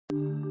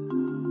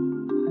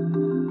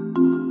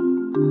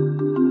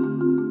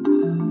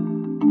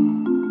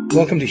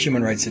Welcome to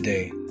Human Rights A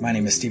Day. My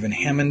name is Stephen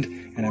Hammond,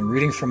 and I'm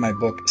reading from my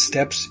book,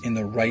 Steps in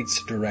the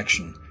Rights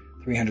Direction,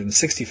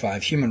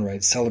 365 Human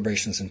Rights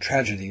Celebrations and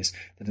Tragedies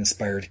that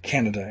Inspired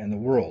Canada and the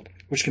World,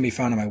 which can be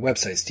found on my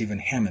website,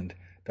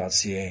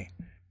 stephenhammond.ca.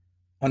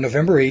 On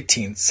November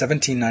 18,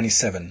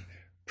 1797,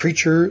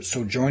 preacher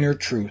Sojourner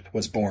Truth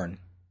was born.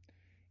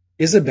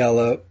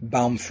 Isabella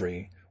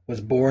Baumfree was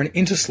born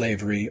into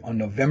slavery on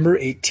November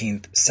 18,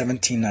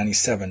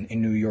 1797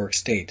 in New York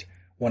State,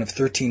 one of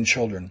 13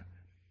 children.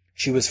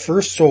 She was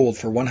first sold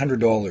for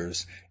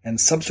 $100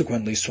 and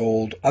subsequently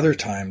sold other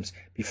times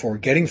before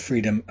getting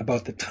freedom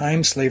about the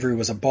time slavery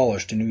was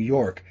abolished in New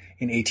York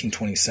in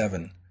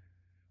 1827.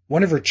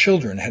 One of her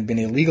children had been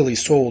illegally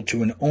sold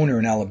to an owner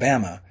in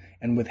Alabama,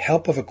 and with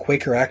help of a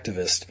Quaker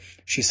activist,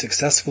 she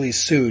successfully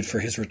sued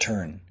for his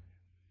return.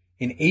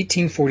 In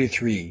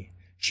 1843,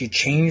 she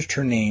changed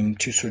her name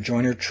to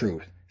Sojourner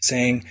Truth,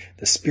 saying,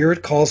 "The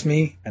Spirit calls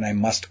me, and I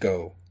must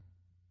go."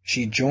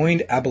 She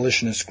joined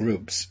abolitionist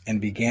groups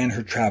and began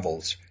her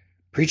travels,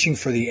 preaching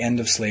for the end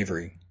of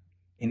slavery.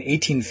 In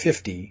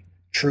 1850,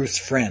 Truth's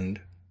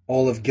friend,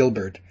 Olive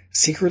Gilbert,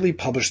 secretly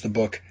published the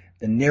book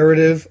The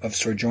Narrative of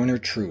Sojourner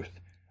Truth,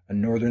 a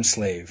Northern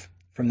Slave,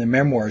 from the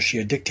memoirs she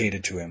had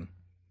dictated to him.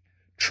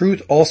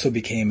 Truth also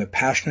became a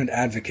passionate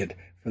advocate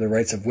for the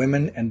rights of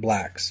women and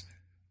blacks.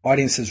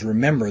 Audiences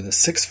remember the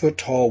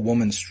 6-foot-tall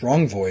woman's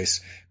strong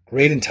voice,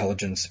 great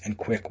intelligence, and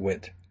quick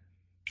wit.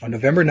 On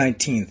November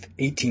 19,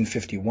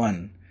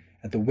 1851,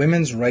 at the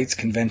Women's Rights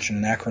Convention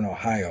in Akron,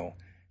 Ohio,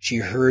 she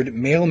heard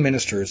male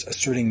ministers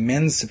asserting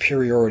men's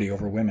superiority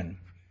over women.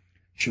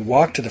 She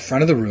walked to the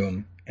front of the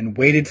room and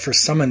waited for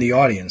some in the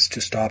audience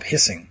to stop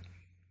hissing.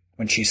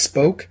 When she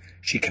spoke,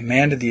 she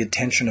commanded the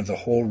attention of the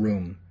whole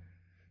room.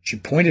 She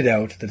pointed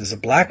out that as a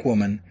black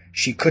woman,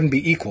 she couldn't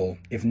be equal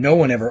if no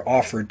one ever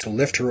offered to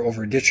lift her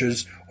over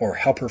ditches or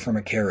help her from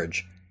a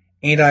carriage.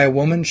 "Ain't I a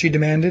woman?" she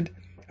demanded,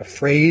 a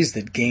phrase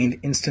that gained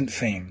instant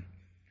fame.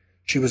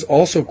 She was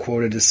also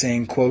quoted as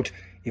saying, quote,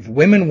 "If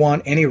women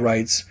want any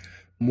rights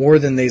more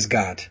than they's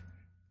got,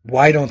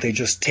 why don't they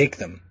just take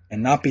them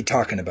and not be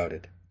talking about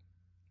it?"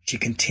 She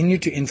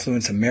continued to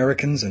influence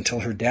Americans until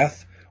her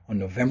death on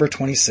November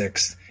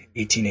 26,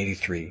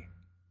 1883.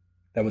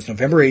 That was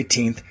November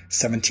 18th,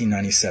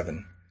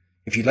 1797.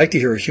 If you'd like to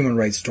hear a human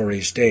rights story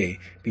each day,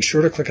 be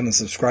sure to click on the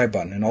subscribe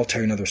button and I'll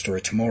tell you another story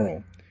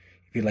tomorrow.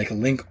 If you'd like a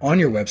link on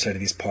your website of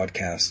these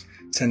podcasts,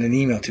 send an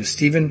email to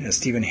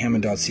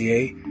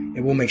stephen@stephenhammond.ca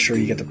and we'll make sure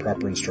you get the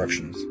proper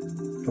instructions.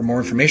 For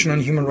more information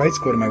on human rights,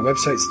 go to my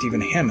website,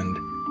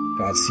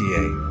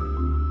 stephenhammond.ca.